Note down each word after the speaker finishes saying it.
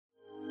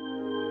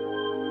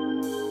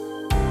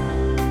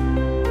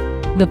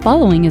The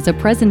following is a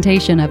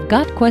presentation of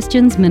Got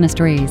Questions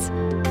Ministries.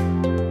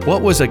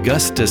 What was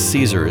Augustus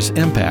Caesar's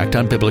impact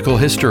on biblical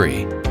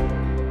history?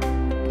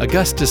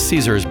 Augustus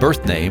Caesar's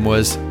birth name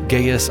was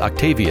Gaius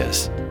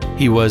Octavius.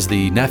 He was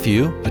the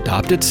nephew,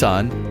 adopted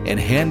son, and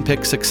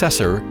hand-picked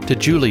successor to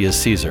Julius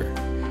Caesar.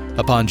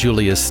 Upon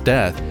Julius'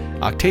 death,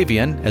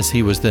 Octavian, as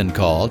he was then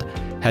called,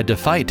 had to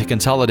fight to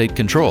consolidate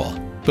control.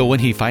 But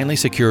when he finally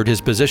secured his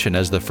position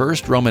as the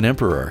first Roman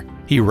emperor,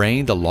 he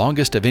reigned the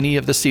longest of any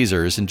of the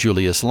Caesars in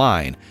Julius'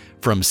 line,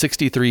 from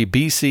 63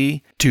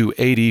 BC to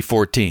AD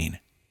 14.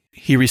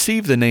 He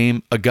received the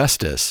name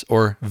Augustus,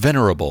 or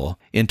Venerable,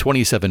 in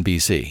 27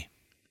 BC.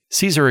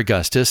 Caesar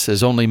Augustus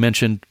is only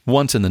mentioned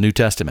once in the New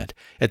Testament,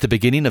 at the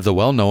beginning of the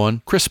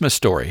well-known Christmas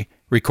story,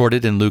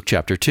 recorded in Luke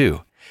chapter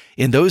 2.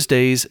 In those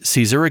days,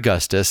 Caesar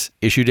Augustus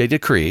issued a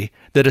decree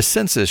that a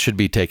census should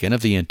be taken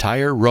of the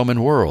entire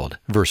Roman world,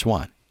 verse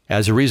 1.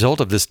 As a result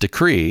of this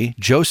decree,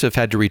 Joseph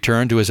had to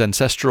return to his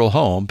ancestral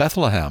home,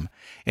 Bethlehem,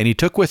 and he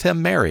took with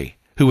him Mary,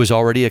 who was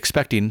already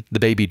expecting the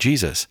baby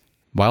Jesus.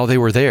 While they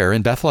were there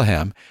in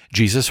Bethlehem,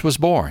 Jesus was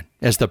born,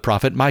 as the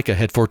prophet Micah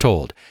had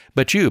foretold.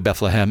 But you,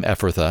 Bethlehem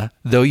Ephrathah,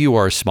 though you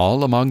are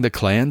small among the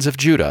clans of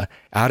Judah,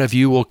 out of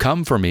you will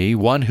come for me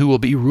one who will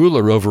be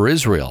ruler over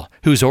Israel,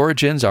 whose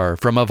origins are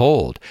from of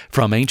old,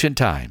 from ancient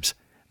times.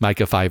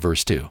 Micah 5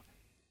 verse 2.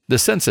 The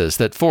census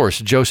that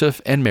forced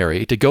Joseph and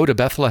Mary to go to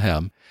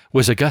Bethlehem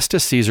was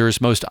Augustus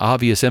Caesar's most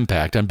obvious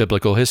impact on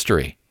biblical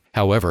history.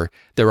 However,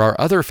 there are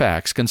other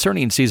facts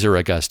concerning Caesar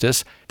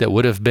Augustus that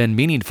would have been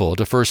meaningful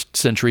to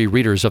first-century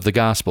readers of the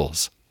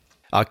Gospels.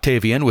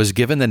 Octavian was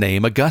given the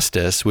name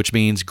Augustus, which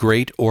means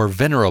great or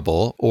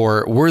venerable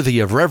or worthy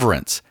of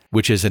reverence,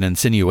 which is an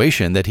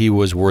insinuation that he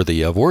was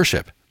worthy of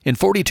worship. In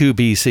 42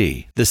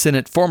 BC, the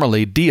Senate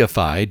formally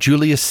deified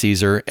Julius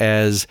Caesar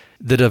as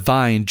the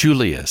divine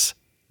Julius.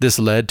 This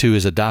led to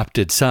his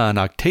adopted son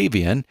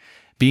Octavian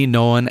being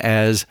known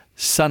as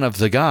Son of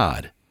the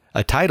God,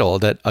 a title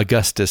that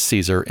Augustus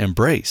Caesar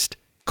embraced.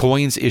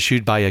 Coins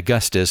issued by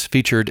Augustus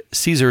featured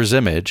Caesar's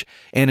image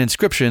and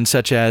inscriptions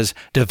such as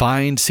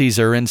Divine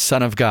Caesar and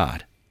Son of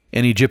God.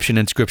 An Egyptian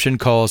inscription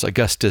calls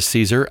Augustus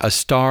Caesar a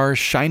star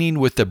shining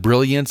with the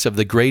brilliance of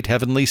the great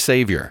heavenly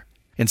Savior.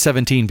 In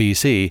 17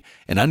 BC,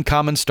 an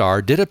uncommon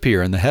star did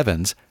appear in the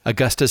heavens.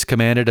 Augustus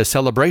commanded a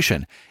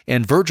celebration,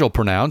 and Virgil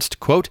pronounced,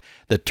 quote,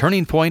 "The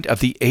turning point of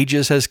the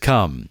ages has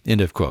come,"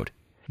 end of quote.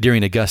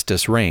 During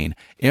Augustus' reign,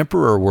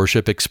 emperor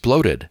worship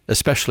exploded,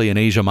 especially in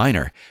Asia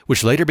Minor,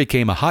 which later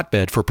became a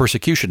hotbed for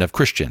persecution of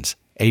Christians.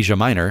 Asia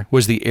Minor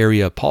was the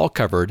area Paul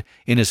covered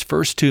in his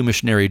first two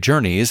missionary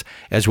journeys,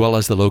 as well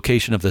as the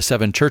location of the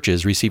 7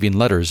 churches receiving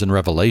letters in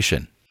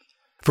Revelation.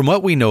 From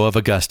what we know of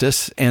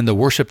Augustus and the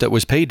worship that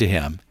was paid to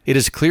him, it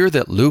is clear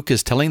that Luke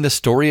is telling the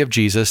story of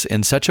Jesus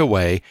in such a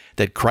way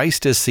that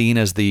Christ is seen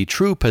as the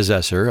true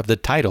possessor of the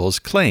titles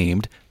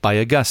claimed by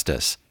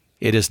Augustus.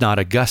 It is not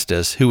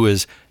Augustus who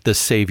is the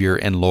Savior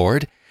and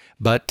Lord,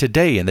 but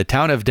today in the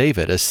town of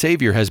David a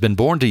Savior has been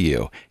born to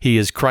you. He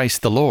is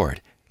Christ the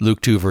Lord. Luke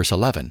 2 verse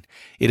 11.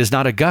 It is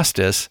not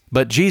Augustus,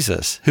 but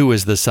Jesus who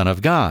is the Son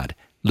of God.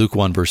 Luke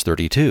 1 verse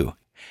 32.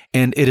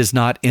 And it is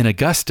not in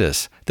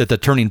Augustus that the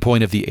turning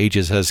point of the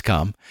ages has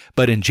come,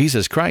 but in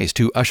Jesus Christ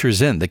who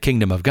ushers in the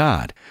kingdom of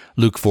God.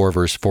 Luke 4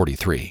 verse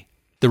 43.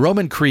 The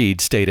Roman Creed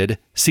stated,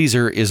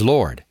 Caesar is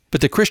Lord, but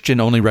the Christian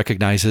only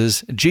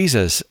recognizes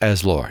Jesus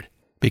as Lord.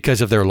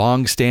 Because of their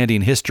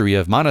long-standing history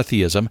of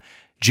monotheism,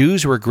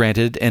 Jews were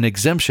granted an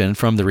exemption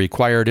from the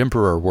required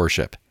emperor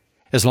worship.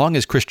 As long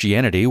as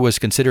Christianity was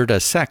considered a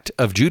sect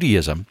of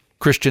Judaism,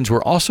 Christians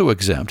were also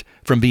exempt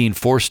from being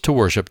forced to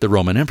worship the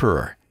Roman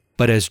emperor.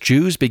 But as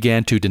Jews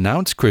began to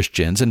denounce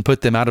Christians and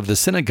put them out of the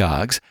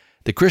synagogues,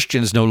 the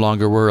Christians no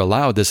longer were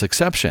allowed this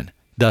exception.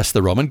 Thus,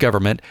 the Roman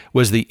government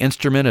was the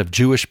instrument of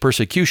Jewish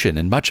persecution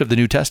in much of the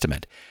New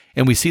Testament,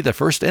 and we see the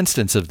first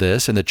instance of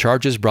this in the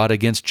charges brought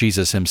against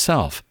Jesus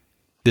himself.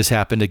 This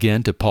happened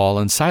again to Paul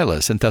and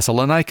Silas in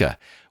Thessalonica,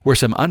 where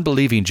some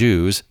unbelieving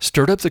Jews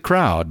stirred up the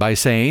crowd by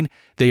saying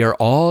they are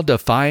all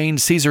defying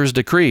Caesar's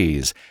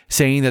decrees,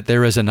 saying that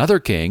there is another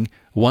king,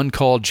 one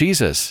called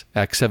Jesus,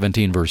 Acts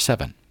 17 verse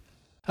 7.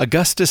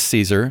 Augustus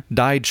Caesar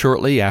died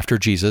shortly after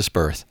Jesus'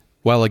 birth.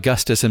 While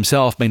Augustus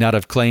himself may not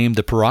have claimed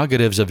the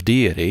prerogatives of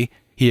deity,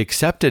 he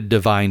accepted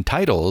divine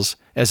titles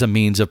as a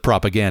means of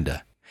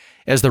propaganda.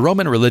 As the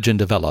Roman religion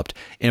developed,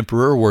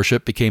 emperor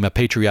worship became a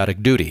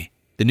patriotic duty.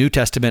 The New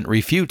Testament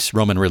refutes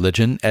Roman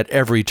religion at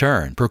every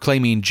turn,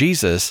 proclaiming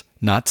Jesus,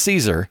 not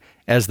Caesar,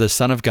 as the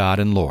Son of God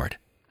and Lord.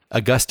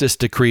 Augustus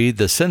decreed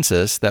the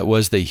census that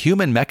was the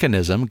human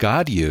mechanism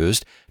God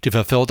used to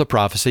fulfill the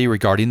prophecy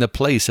regarding the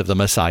place of the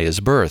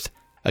Messiah's birth.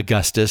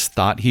 Augustus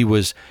thought he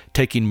was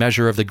taking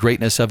measure of the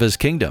greatness of his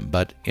kingdom,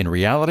 but in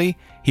reality,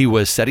 he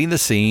was setting the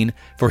scene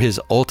for his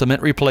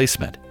ultimate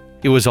replacement.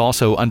 It was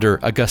also under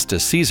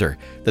Augustus Caesar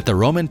that the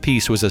Roman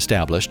peace was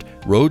established,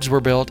 roads were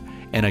built,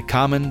 and a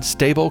common,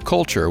 stable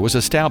culture was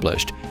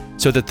established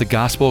so that the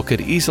gospel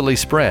could easily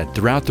spread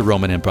throughout the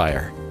Roman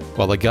Empire.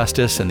 While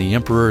Augustus and the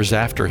emperors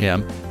after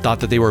him thought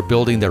that they were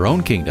building their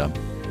own kingdom,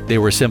 They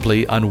were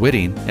simply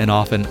unwitting and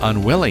often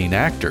unwilling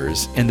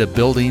actors in the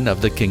building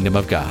of the kingdom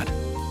of God.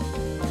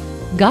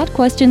 Got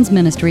Questions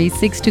Ministry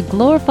seeks to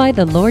glorify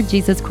the Lord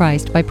Jesus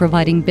Christ by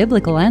providing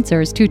biblical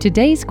answers to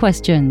today's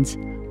questions.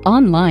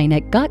 Online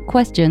at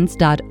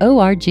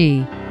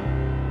gotquestions.org.